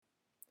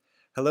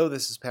Hello,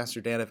 this is Pastor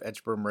Dan of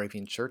Edgeburgh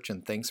Moravian Church,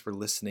 and thanks for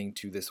listening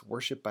to this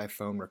Worship by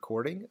Phone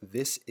recording.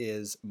 This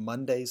is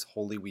Monday's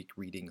Holy Week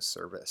reading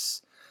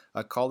service.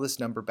 Call this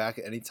number back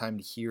at any time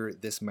to hear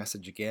this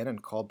message again,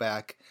 and call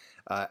back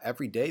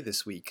every day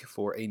this week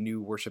for a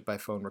new Worship by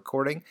Phone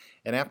recording.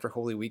 And after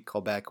Holy Week,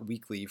 call back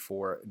weekly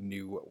for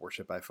new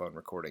Worship by Phone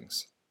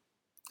recordings.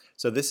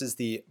 So this is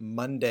the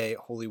Monday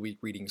Holy Week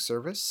reading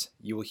service.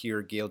 You will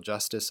hear Gail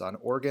Justice on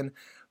organ,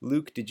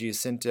 Luke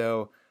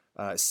DiGiacinto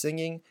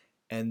singing,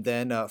 and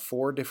then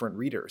 4 different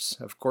readers.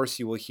 Of course,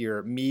 you will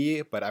hear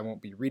me, but I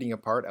won't be reading a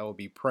part. I will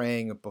be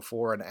praying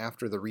before and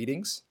after the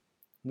readings.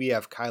 We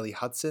have Kylie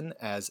Hudson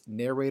as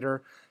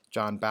narrator,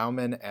 John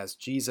Bauman as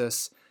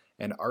Jesus,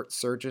 and Art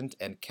Sargent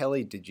and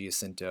Kelly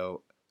DiGiacinto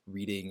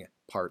reading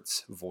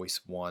parts voice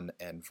 1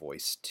 and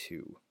voice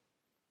 2.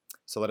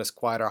 So let us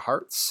quiet our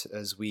hearts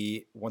as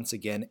we once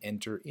again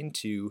enter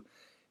into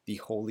the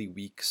Holy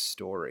Week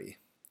story,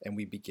 and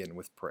we begin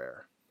with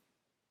prayer.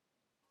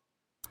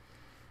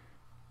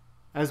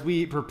 As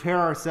we prepare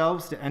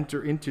ourselves to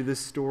enter into this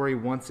story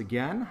once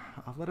again,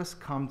 let us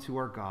come to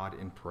our God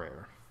in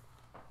prayer.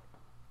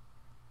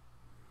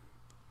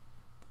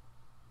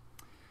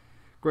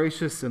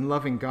 Gracious and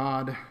loving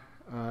God,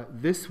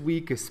 this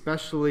week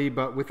especially,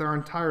 but with our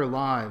entire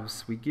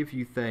lives, we give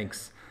you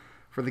thanks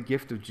for the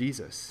gift of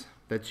Jesus,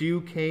 that you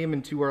came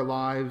into our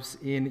lives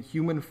in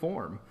human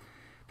form,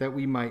 that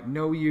we might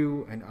know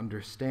you and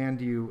understand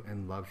you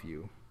and love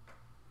you.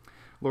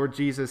 Lord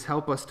Jesus,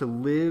 help us to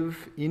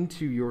live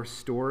into your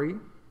story.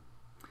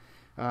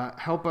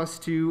 Help us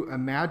to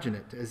imagine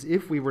it as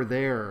if we were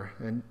there,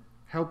 and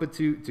help it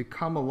to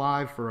come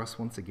alive for us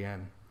once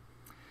again.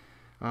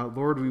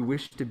 Lord, we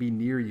wish to be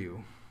near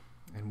you,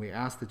 and we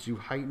ask that you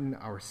heighten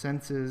our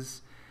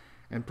senses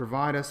and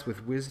provide us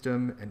with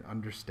wisdom and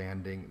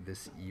understanding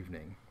this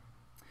evening.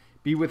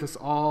 Be with us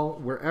all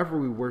wherever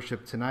we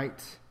worship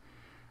tonight,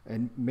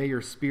 and may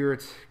your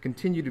Spirit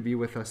continue to be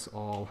with us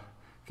all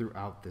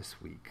throughout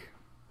this week.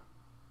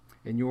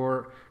 In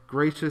your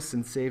gracious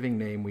and saving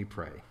name we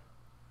pray.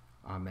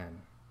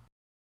 Amen.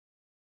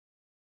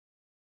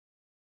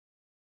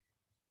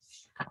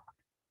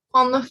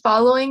 On the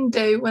following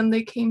day, when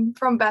they came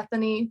from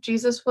Bethany,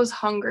 Jesus was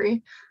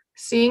hungry.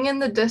 Seeing in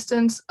the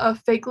distance a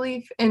fig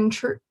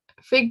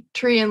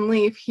tree and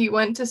leaf, he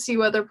went to see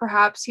whether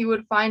perhaps he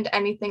would find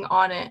anything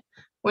on it.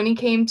 When he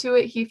came to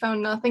it, he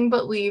found nothing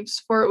but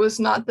leaves, for it was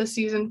not the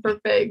season for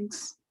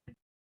figs.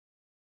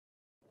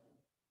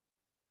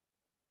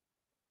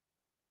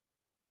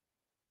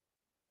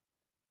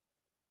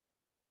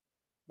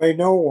 May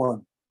no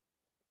one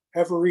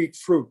ever eat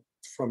fruit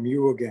from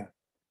you again.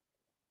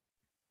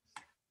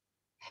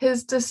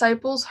 His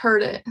disciples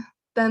heard it.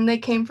 Then they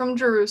came from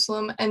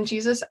Jerusalem, and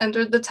Jesus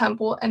entered the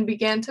temple and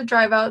began to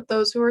drive out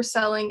those who were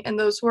selling and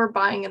those who were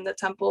buying in the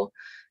temple.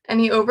 And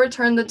he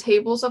overturned the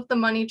tables of the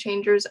money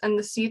changers and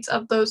the seats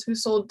of those who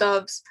sold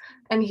doves,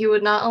 and he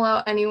would not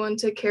allow anyone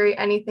to carry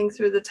anything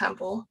through the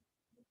temple.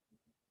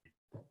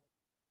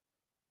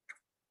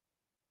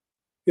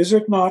 Is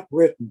it not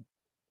written,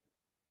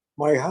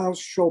 my house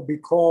shall be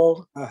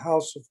called a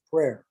house of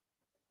prayer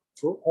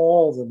for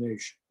all the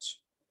nations,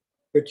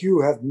 but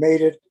you have made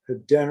it a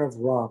den of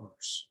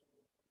robbers?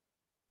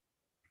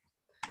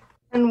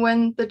 And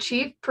when the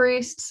chief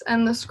priests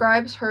and the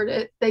scribes heard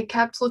it, they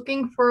kept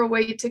looking for a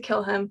way to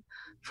kill him,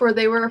 for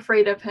they were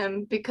afraid of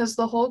him, because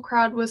the whole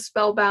crowd was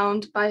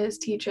spellbound by his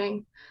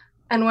teaching.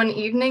 And when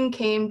evening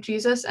came,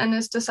 Jesus and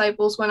his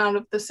disciples went out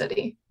of the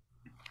city.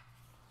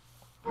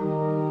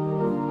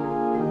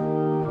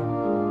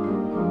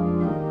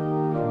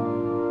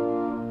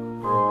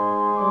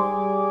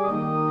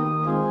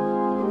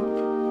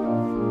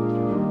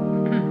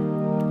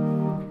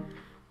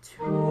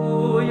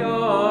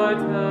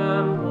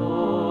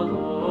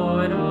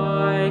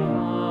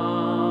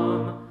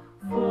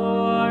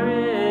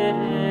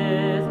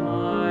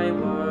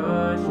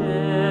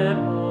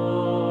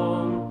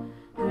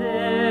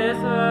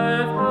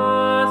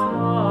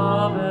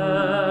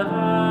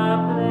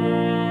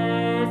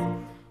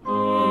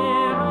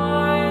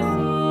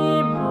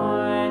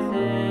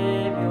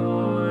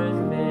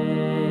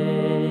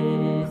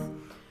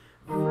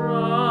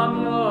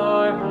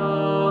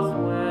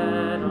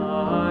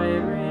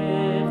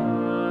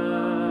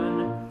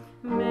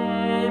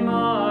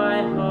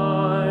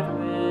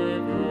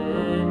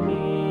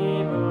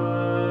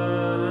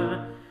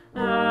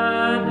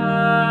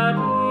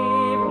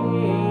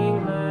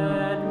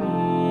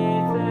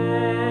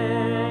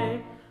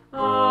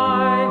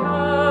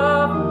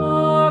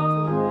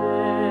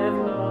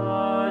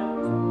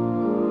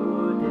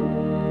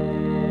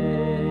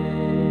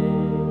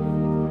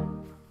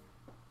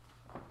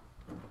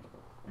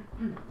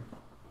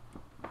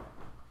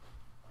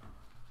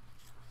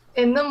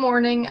 In the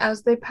morning,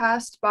 as they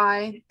passed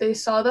by, they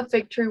saw the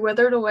fig tree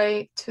withered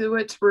away to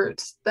its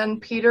roots.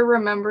 Then Peter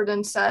remembered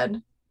and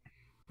said,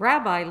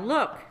 Rabbi,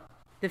 look,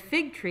 the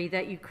fig tree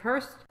that you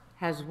cursed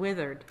has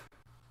withered.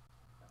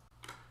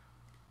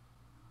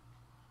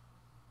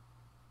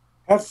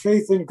 Have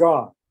faith in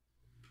God.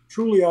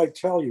 Truly I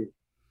tell you,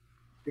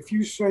 if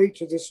you say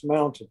to this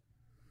mountain,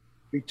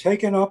 be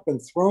taken up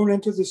and thrown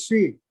into the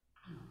sea.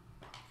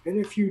 And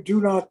if you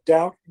do not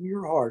doubt in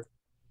your heart,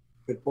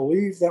 but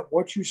believe that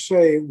what you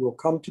say will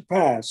come to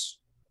pass,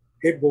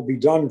 it will be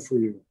done for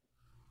you.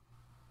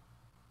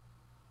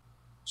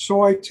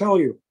 So I tell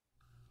you,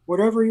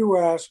 whatever you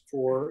ask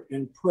for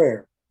in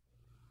prayer,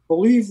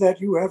 believe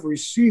that you have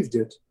received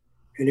it,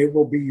 and it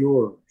will be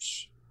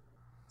yours.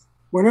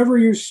 Whenever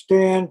you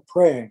stand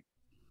praying,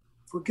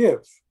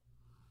 forgive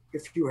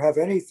if you have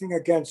anything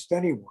against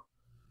anyone,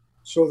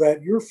 so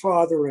that your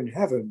Father in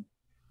heaven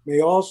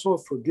may also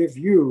forgive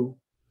you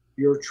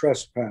your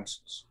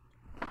trespasses.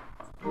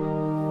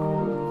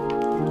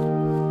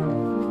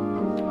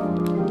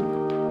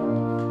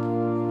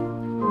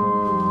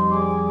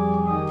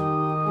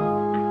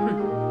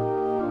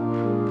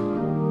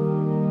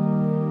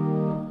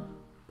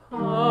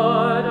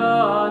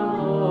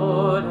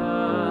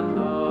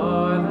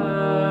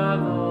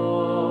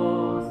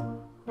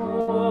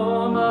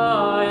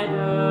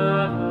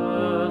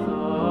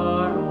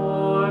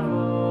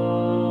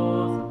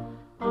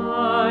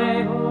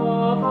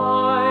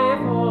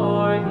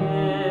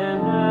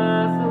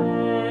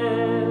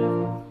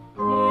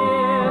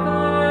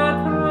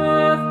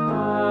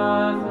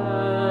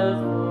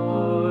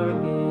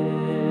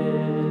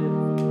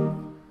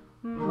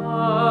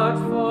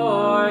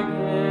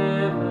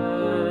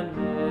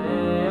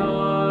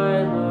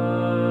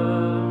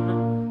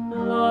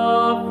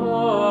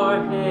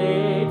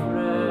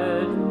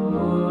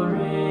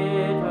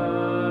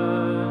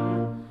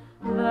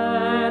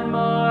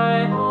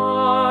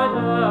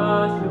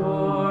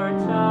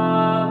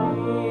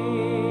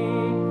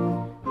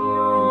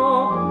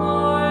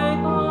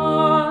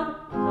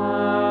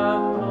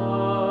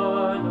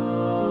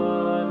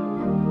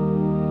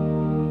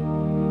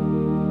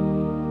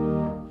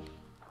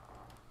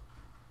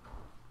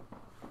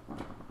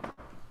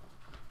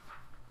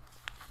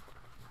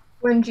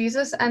 When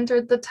Jesus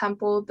entered the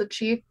temple, the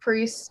chief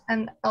priests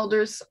and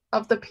elders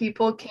of the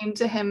people came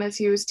to him as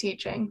he was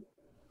teaching.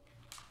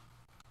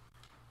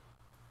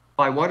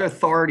 By what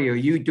authority are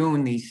you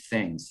doing these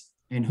things?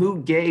 And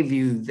who gave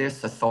you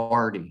this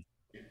authority?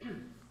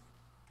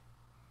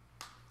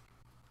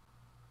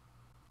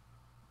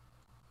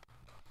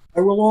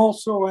 I will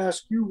also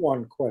ask you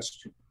one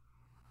question.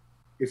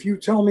 If you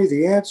tell me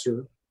the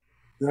answer,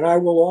 then I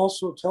will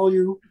also tell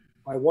you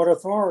by what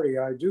authority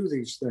I do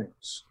these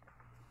things.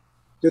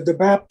 Did the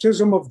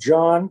baptism of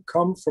John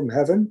come from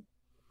heaven,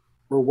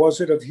 or was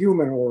it of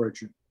human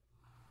origin?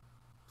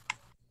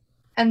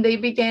 And they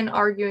began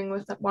arguing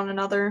with one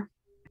another.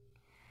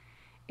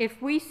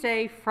 If we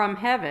say from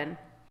heaven,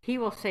 he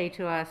will say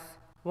to us,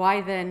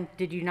 why then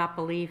did you not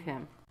believe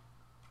him?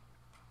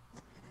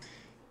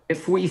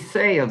 If we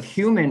say of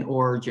human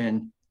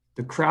origin,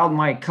 the crowd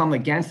might come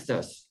against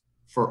us,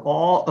 for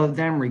all of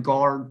them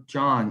regard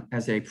John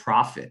as a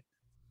prophet.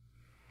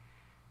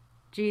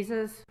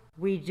 Jesus,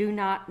 we do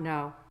not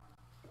know.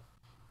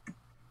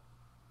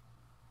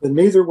 And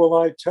neither will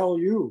I tell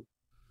you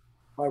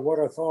by what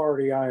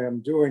authority I am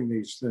doing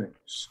these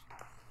things.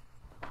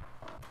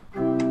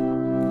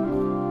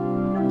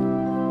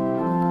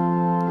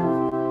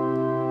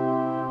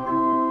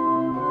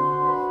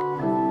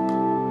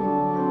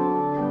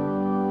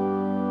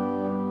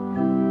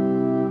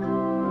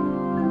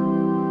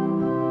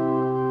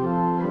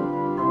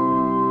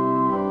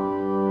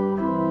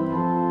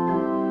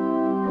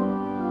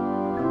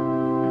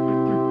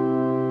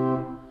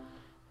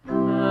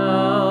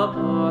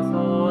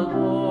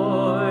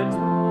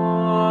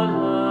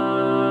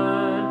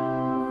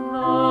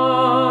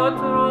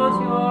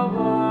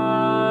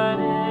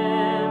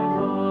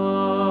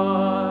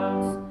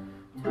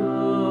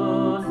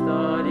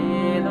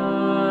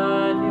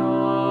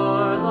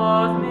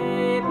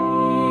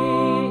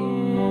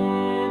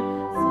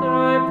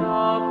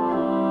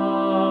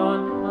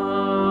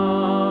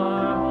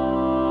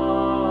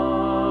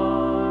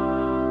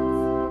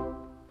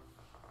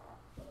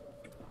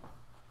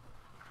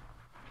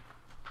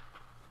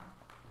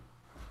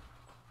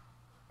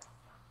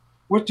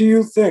 What do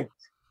you think?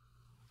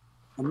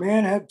 A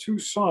man had 2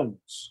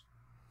 sons.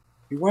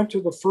 He went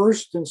to the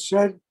first and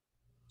said,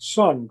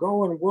 "Son,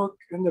 go and work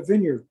in the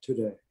vineyard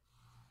today."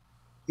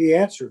 He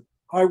answered,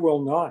 "I will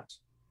not."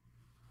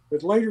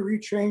 But later he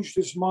changed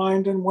his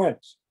mind and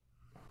went.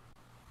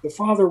 The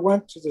father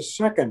went to the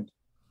second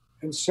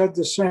and said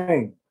the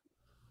same.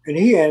 And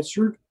he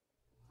answered,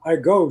 "I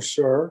go,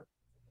 sir."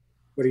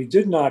 But he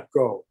did not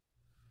go.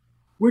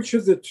 Which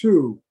of the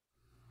 2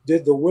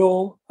 did the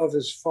will of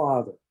his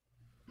father?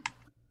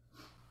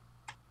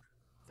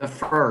 The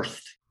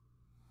first.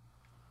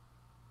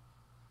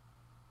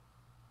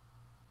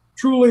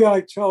 Truly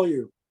I tell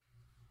you,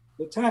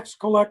 the tax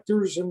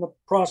collectors and the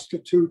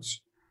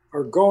prostitutes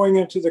are going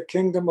into the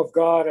kingdom of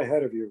God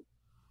ahead of you.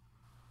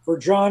 For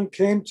John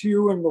came to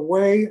you in the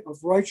way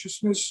of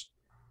righteousness,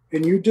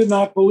 and you did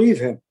not believe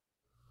him.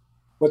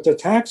 But the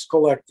tax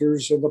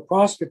collectors and the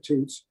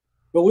prostitutes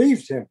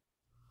believed him.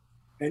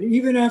 And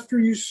even after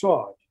you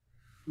saw it,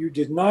 you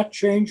did not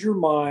change your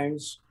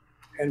minds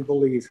and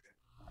believe him.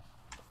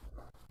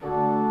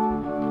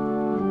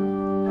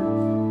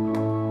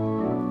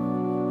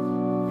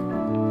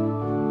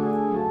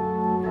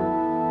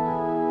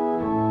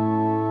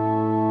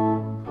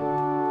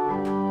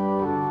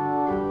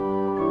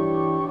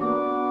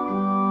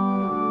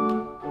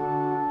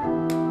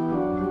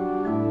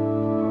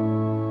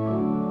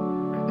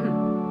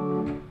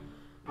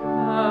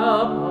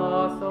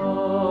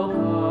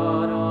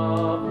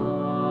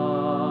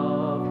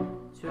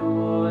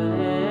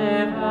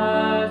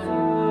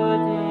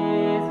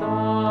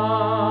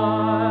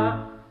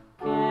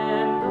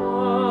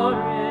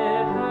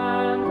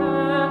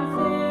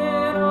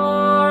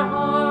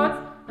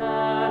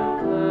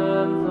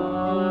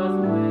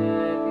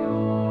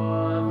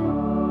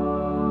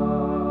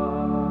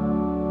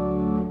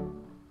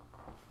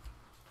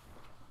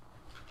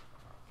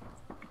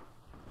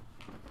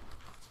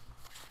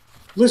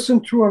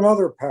 Listen to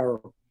another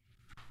parable.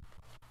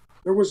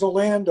 There was a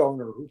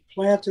landowner who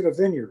planted a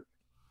vineyard,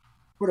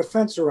 put a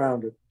fence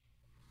around it,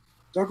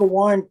 dug a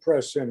wine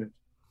press in it,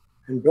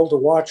 and built a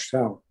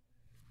watchtower.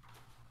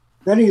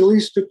 Then he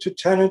leased it to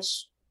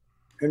tenants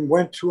and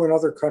went to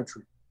another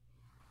country.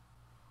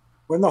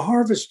 When the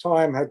harvest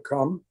time had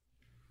come,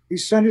 he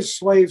sent his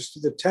slaves to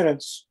the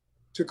tenants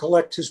to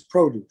collect his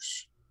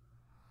produce.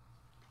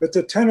 But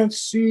the tenants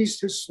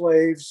seized his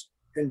slaves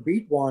and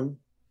beat one,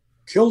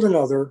 killed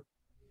another,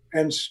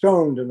 and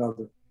stoned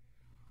another.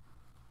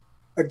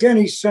 Again,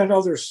 he sent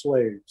other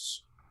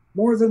slaves,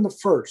 more than the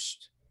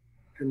first,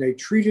 and they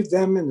treated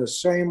them in the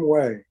same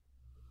way.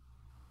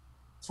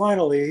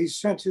 Finally, he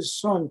sent his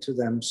son to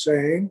them,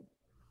 saying,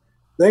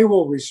 "They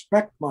will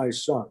respect my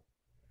son."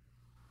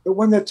 But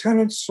when the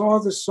tenants saw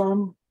the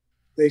son,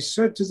 they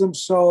said to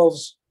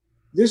themselves,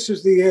 "This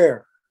is the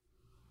heir.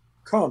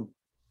 Come,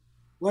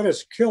 let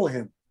us kill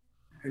him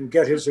and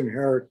get his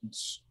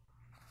inheritance."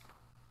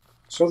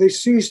 So they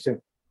seized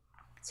him,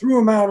 threw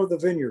him out of the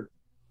vineyard,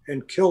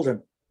 and killed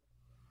him.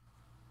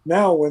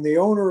 Now, when the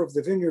owner of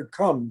the vineyard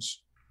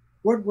comes,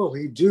 what will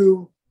he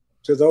do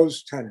to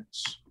those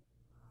tenants?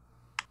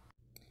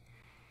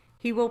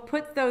 He will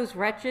put those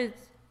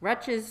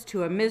wretches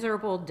to a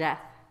miserable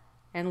death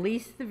and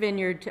lease the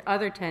vineyard to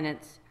other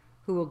tenants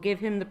who will give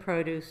him the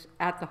produce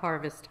at the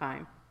harvest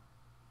time.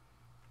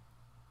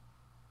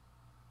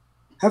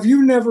 Have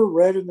you never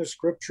read in the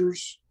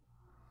scriptures,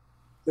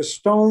 the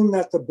stone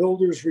that the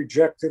builders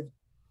rejected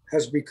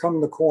has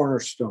become the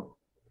cornerstone?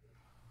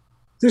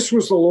 This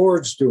was the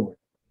Lord's doing,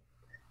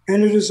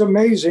 and it is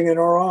amazing in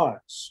our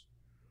eyes.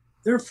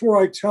 Therefore,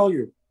 I tell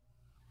you,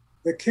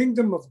 the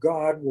kingdom of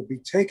God will be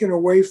taken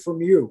away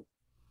from you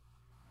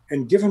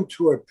and given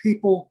to a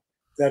people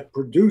that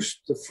produce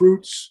the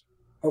fruits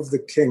of the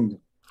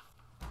kingdom.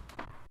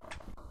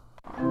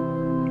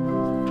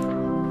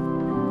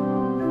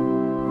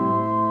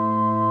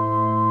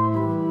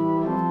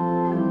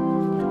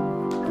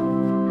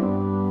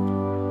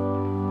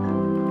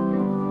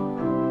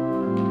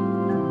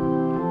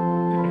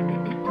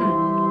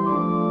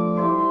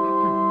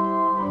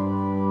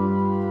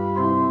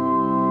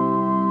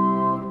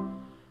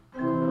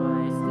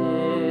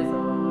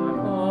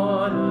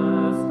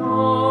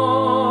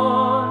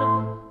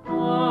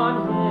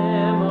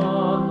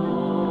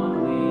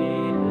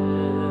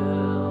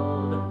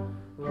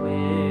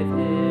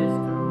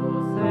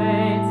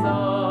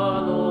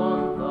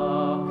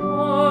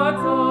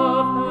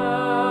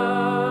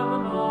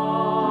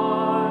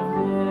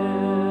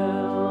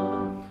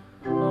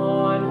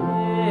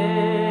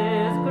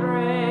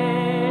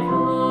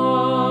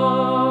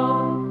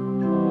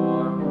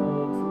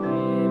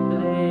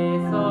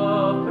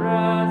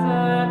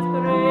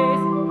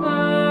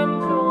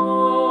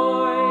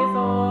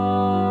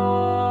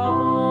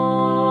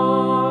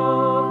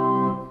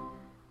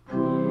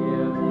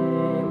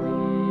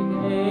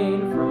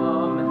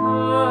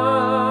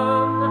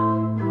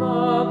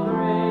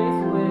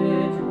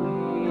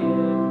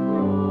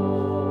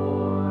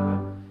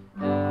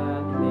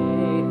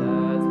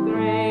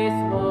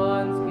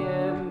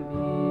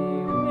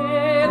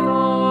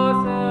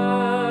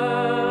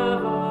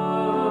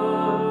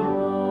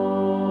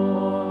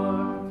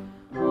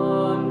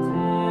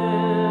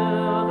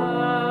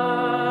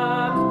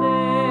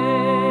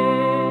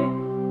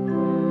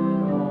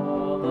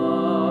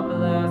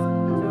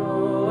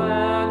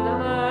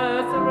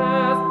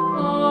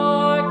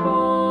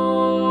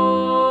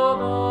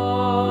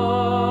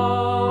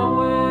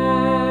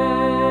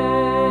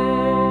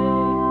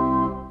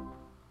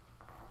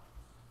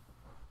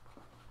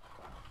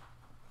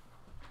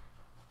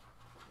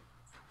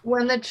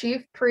 When the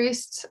chief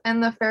priests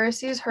and the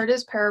Pharisees heard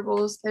his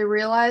parables, they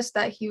realized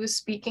that he was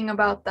speaking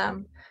about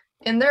them.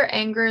 In their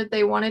anger,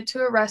 they wanted to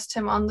arrest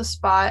him on the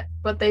spot,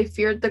 but they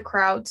feared the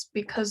crowds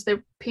because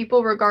the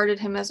people regarded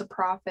him as a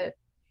prophet.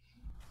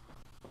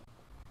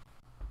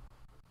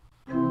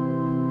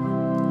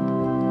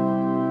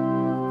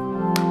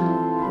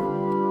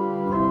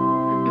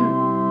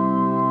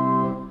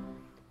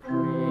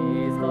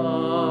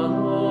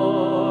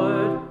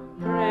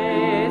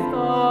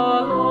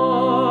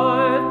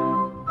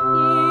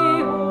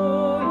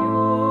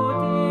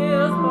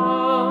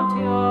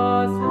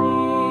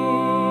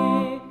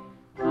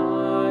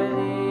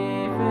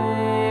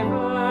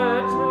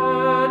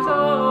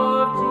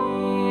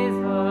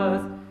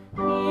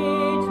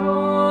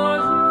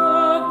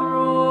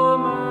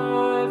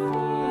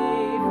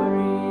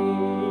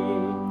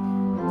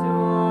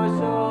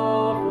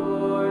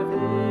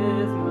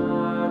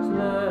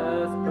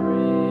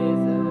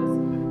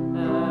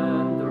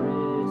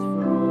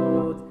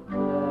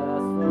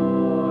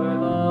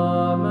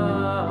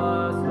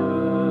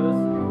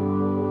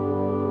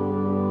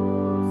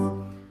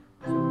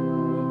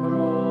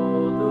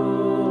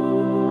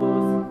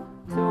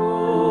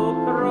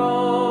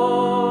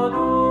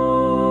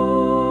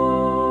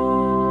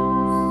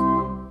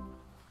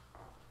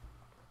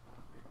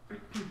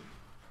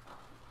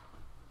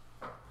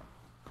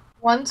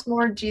 Once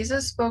more,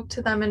 Jesus spoke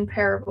to them in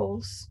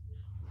parables.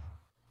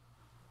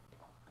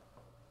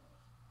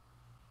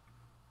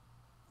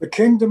 The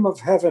kingdom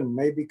of heaven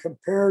may be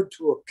compared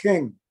to a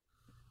king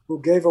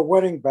who gave a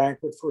wedding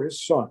banquet for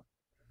his son.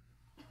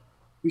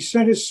 He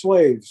sent his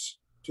slaves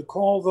to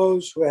call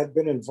those who had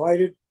been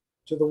invited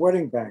to the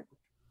wedding banquet,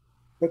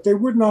 but they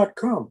would not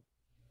come.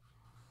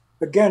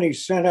 Again, he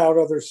sent out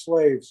other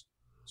slaves,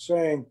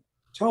 saying,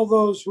 "Tell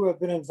those who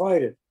have been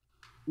invited,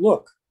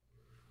 look,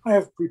 I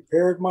have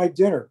prepared my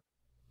dinner.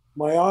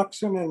 My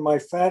oxen and my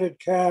fatted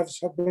calves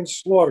have been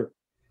slaughtered,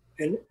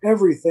 and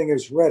everything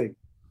is ready.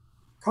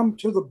 Come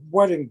to the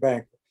wedding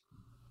banquet."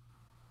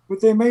 But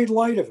they made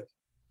light of it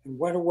and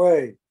went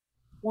away,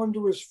 one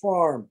to his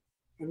farm,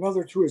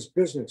 another to his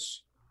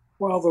business,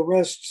 while the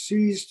rest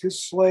seized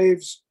his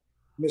slaves,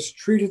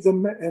 mistreated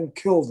them, and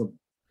killed them.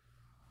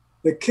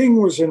 The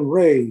king was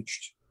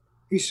enraged.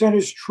 He sent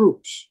his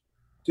troops,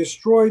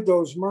 destroyed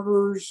those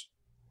murderers,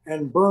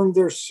 and burned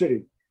their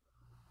city.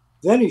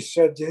 Then he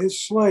said to his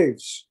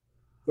slaves,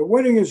 "The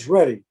wedding is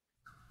ready,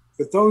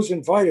 but those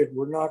invited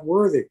were not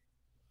worthy.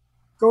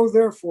 Go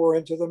therefore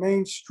into the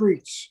main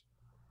streets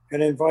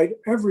and invite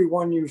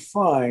everyone you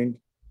find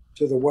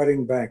to the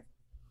wedding banquet."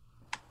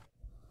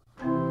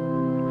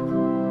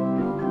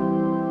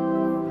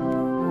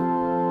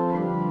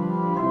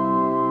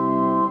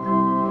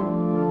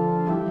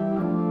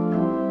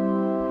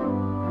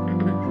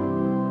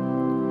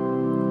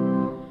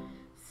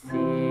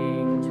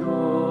 Sing to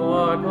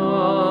our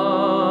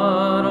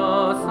God a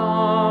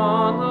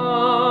song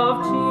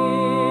of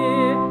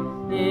cheer,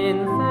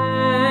 in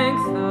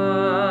thanks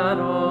that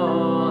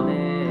all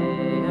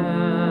may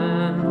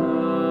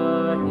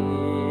enter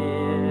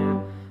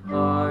here.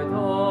 Our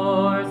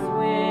doors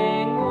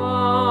swing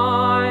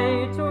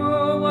wide to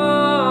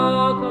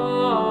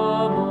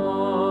welcome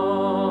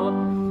all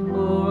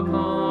who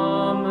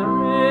come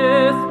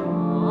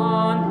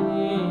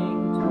responding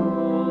to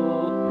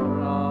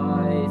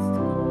Christ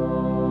call.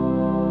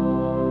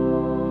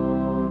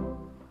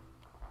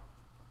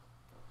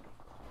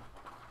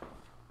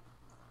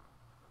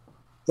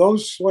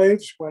 Those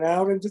slaves went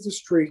out into the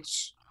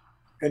streets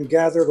and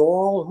gathered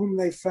all whom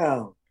they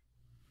found,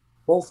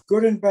 both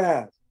good and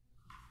bad.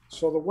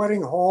 So the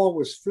wedding hall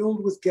was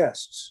filled with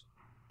guests.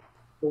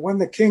 But when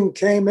the king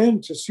came in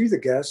to see the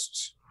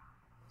guests,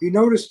 he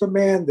noticed a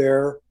man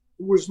there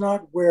who was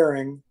not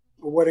wearing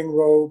a wedding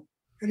robe,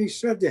 and he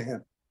said to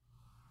him,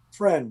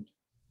 "Friend,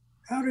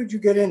 how did you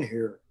get in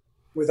here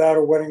without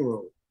a wedding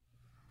robe?"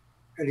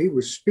 And he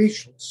was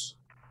speechless.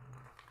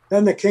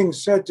 Then the king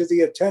said to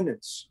the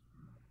attendants,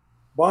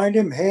 "Bind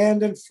him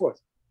hand and foot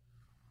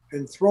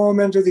and throw him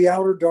into the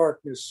outer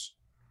darkness,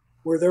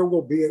 where there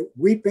will be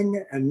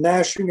weeping and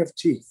gnashing of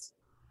teeth.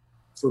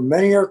 For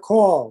many are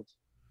called,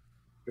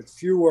 but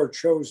few are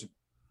chosen."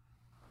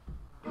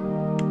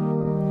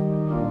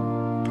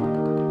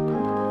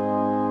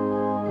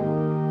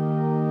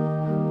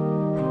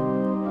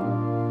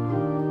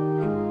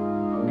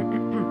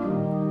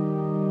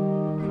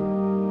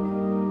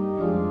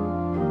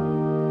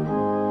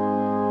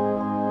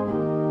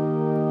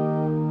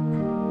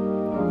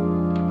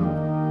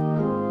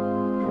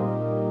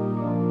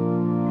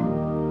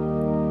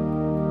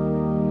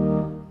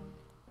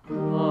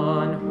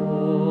 One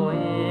who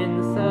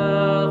in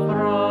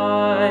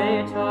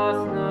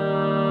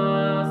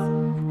self-righteousness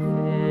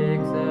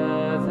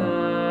fixes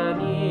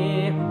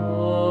any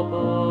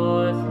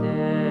hopeless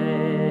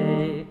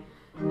day,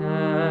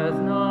 has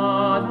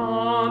not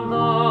on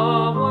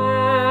the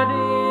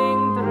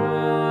wedding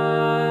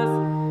dress,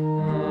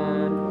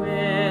 and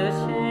with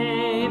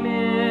shame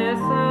is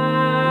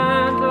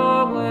sent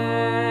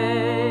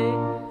away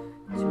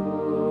to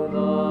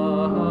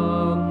the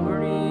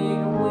hungry,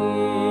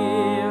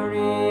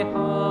 weary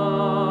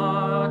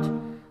heart,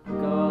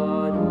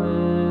 God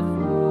with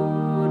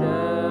food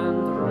and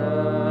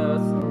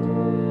rest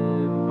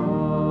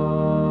impart.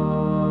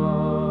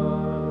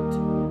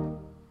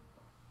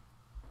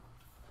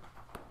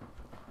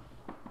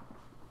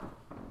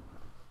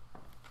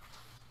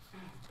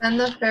 Then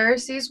the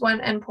Pharisees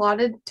went and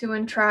plotted to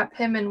entrap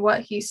him in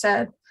what he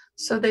said.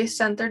 So they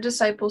sent their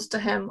disciples to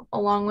him,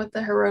 along with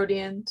the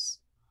Herodians.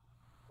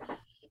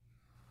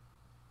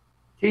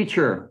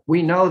 Teacher,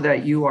 we know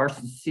that you are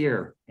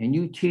sincere and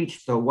you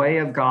teach the way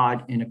of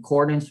God in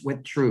accordance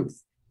with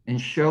truth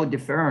and show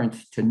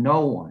deference to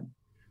no one,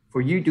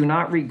 for you do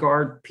not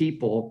regard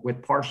people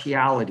with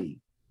partiality.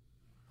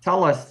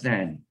 Tell us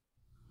then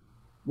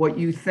what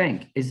you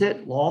think. Is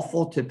it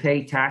lawful to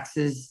pay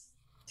taxes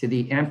to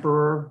the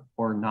emperor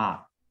or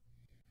not?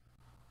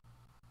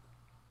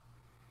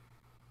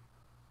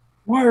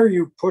 "Why are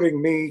you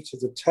putting me to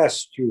the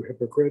test, you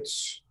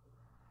hypocrites?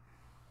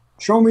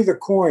 Show me the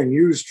coin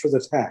used for the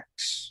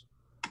tax."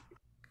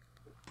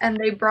 And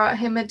they brought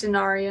him a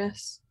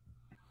denarius.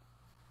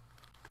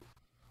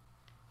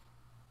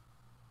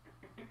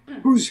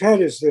 "Whose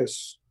head is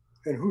this,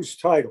 and whose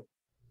title?"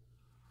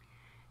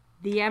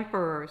 The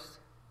emperors.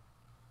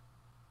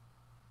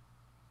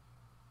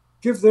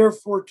 "Give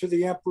therefore to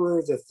the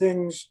emperor the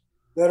things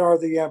that are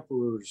the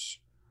emperor's,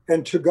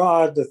 and to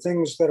God the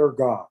things that are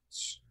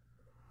God's."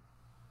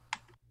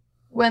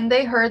 When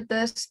they heard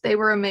this, they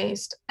were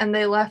amazed, and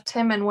they left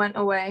him and went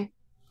away.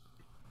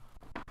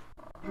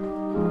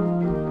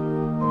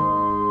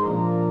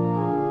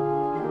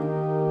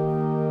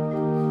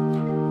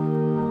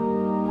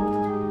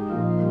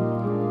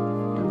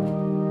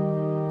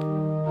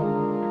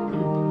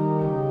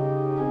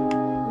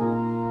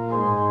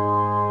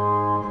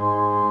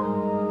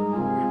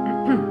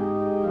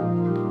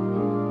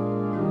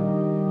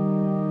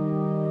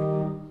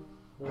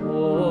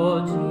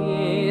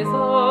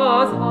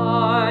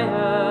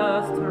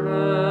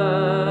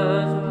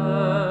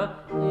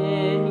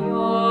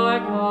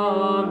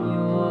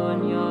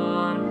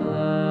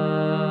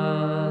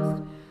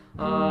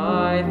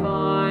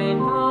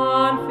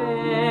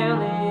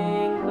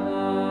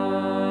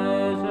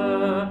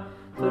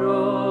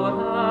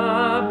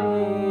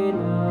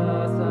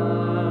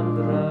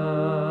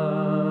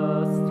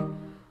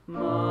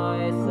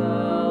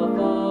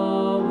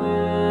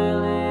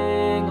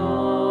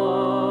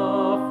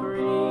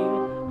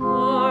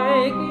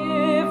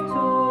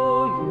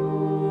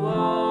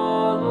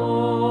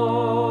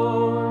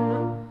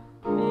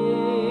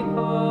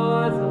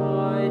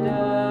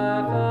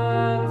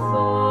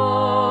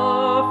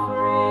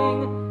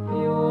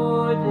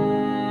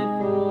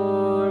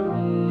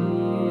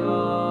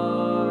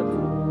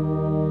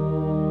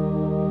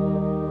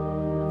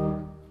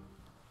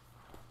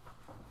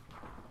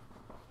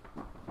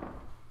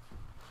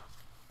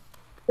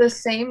 The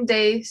same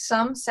day,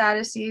 some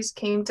Sadducees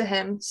came to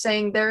him,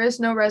 saying, "There is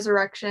no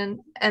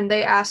resurrection," and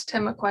they asked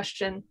him a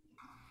question.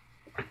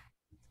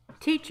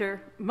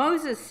 Teacher,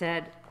 Moses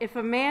said, if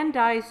a man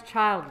dies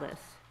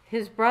childless,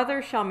 his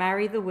brother shall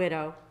marry the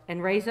widow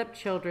and raise up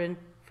children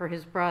for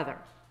his brother.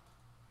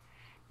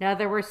 Now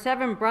there were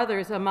 7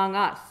 brothers among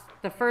us.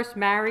 The first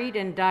married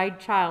and died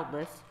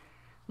childless,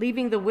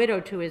 leaving the widow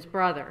to his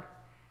brother.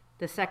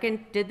 The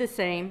second did the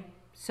same,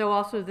 so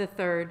also the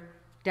third,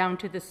 down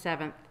to the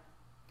 7th.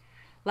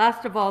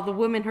 Last of all, the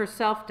woman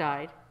herself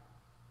died.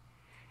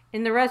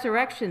 In the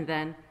resurrection,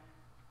 then,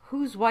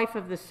 whose wife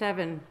of the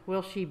 7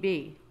 will she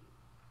be?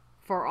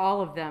 For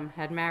all of them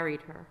had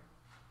married her.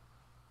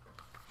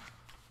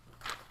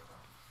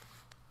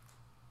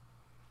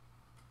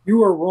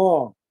 You are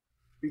wrong,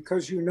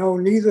 because you know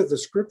neither the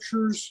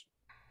scriptures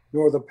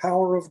nor the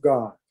power of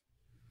God.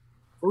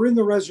 For in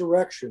the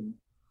resurrection,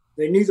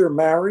 they neither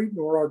marry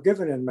nor are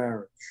given in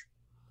marriage,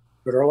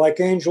 but are like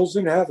angels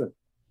in heaven.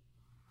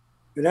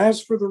 And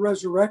as for the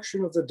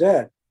resurrection of the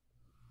dead,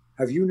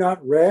 have you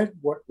not read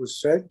what was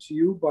said to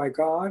you by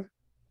God?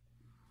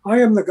 I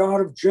am the God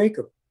of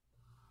Jacob.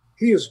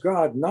 He is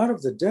God not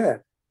of the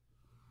dead,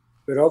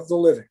 but of the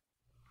living.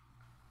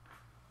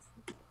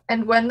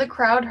 And when the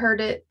crowd heard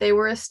it, they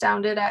were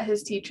astounded at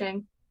his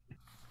teaching.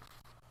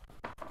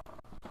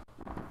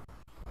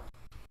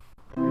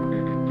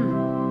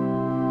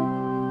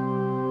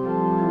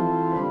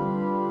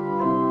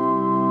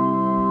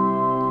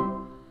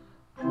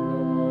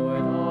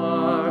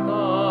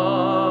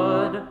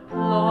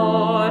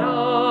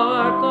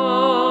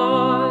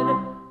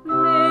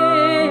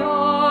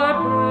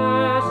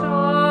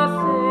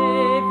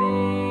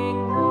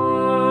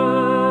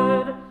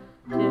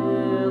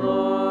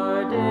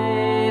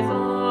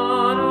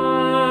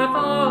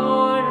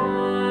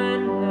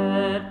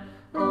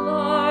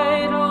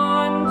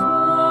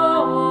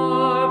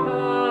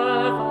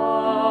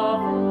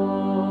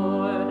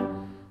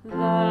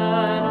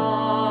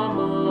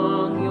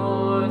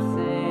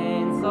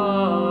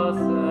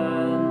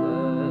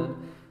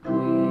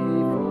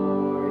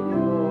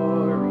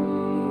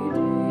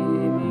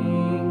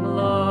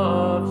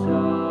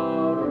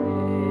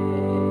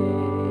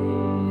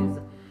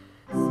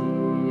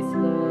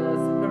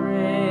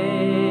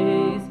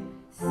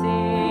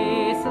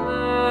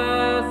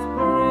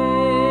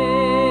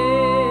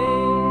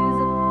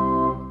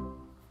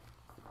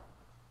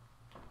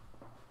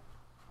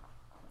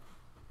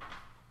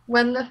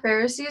 When the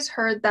Pharisees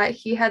heard that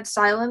he had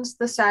silenced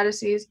the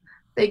Sadducees,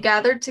 they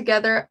gathered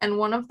together, and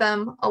one of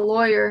them, a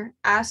lawyer,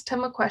 asked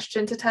him a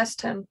question to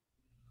test him.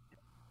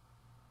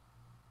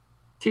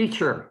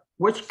 Teacher,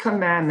 which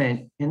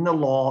commandment in the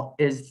law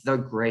is the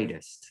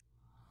greatest?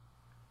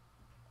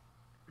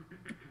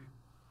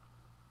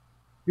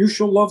 You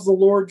shall love the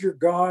Lord your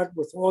God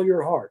with all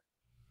your heart,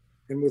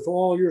 and with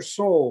all your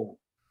soul,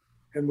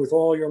 and with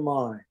all your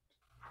mind.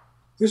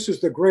 This is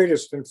the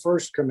greatest and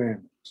first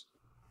commandment.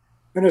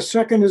 And a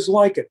second is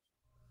like it.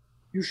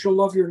 You shall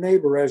love your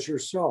neighbor as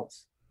yourself.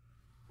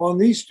 On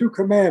these 2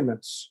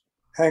 commandments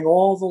hang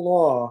all the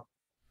law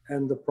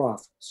and the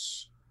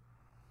prophets.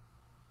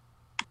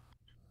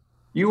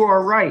 You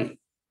are right,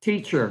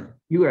 teacher.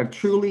 You have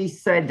truly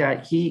said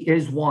that he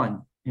is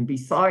one, and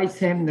besides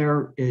him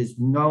there is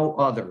no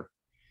other.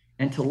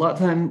 And to love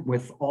him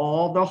with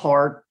all the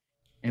heart,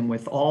 and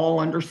with all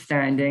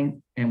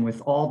understanding, and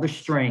with all the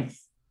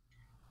strength,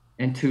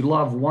 and to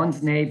love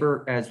one's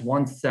neighbor as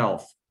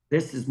oneself.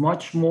 This is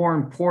much more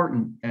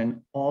important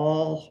than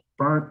all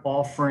burnt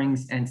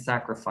offerings and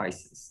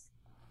sacrifices.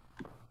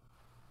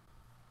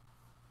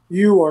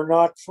 You are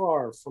not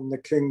far from the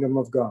kingdom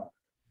of God.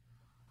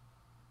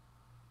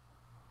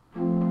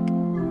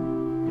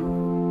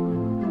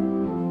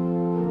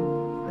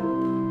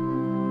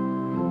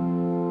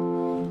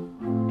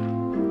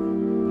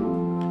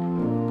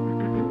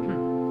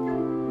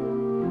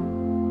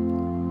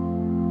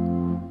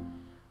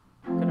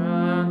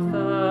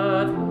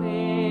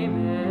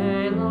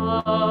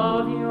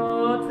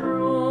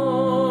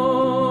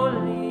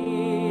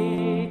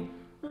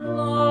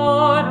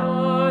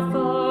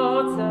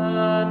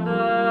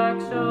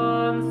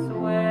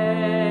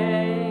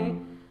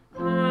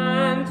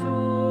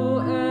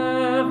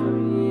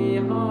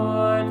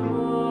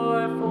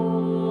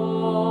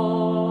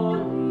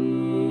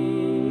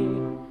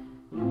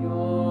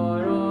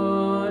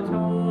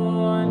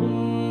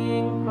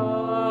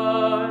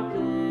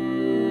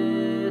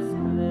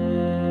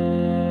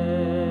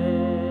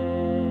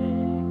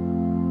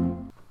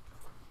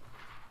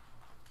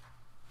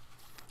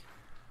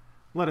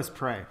 Let us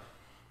pray.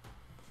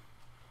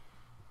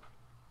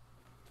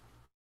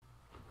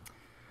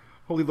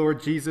 Holy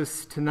Lord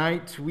Jesus,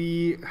 tonight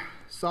we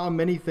saw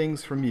many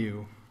things from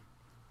you.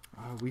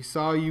 We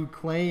saw you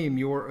claim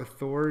your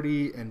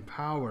authority and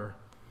power.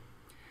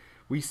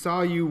 We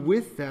saw you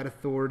with that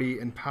authority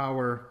and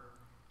power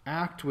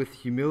act with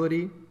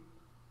humility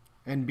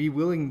and be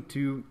willing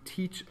to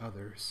teach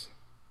others.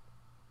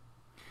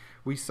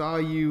 We saw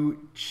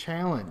you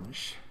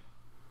challenge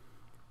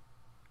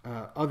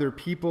other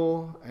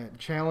people and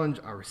challenge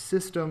our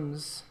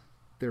systems,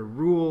 their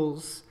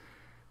rules,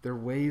 their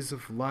ways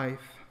of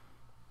life,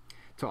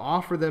 to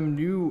offer them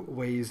new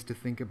ways to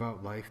think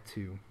about life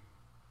too.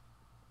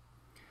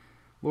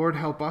 Lord,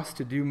 help us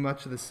to do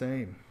much of the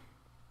same.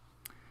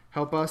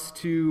 Help us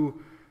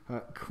to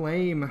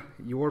claim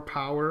your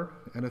power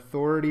and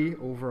authority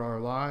over our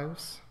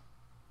lives.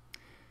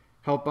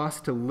 Help us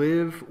to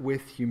live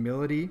with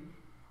humility,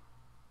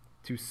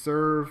 to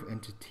serve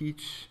and to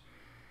teach,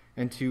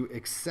 and to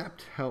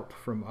accept help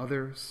from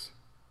others.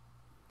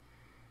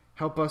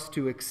 Help us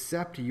to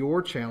accept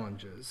your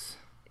challenges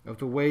of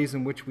the ways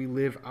in which we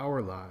live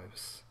our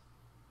lives.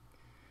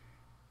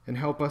 And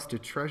help us to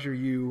treasure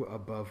you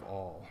above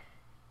all.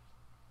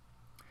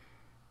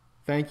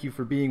 Thank you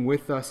for being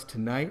with us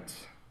tonight.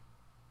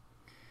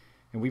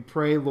 And we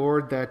pray,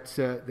 Lord, that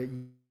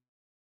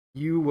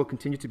you will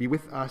continue to be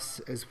with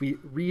us as we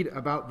read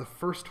about the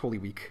first Holy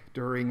Week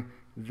during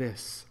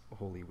this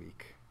Holy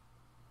Week.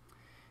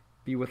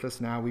 Be with us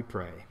now, we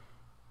pray.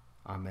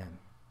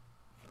 Amen.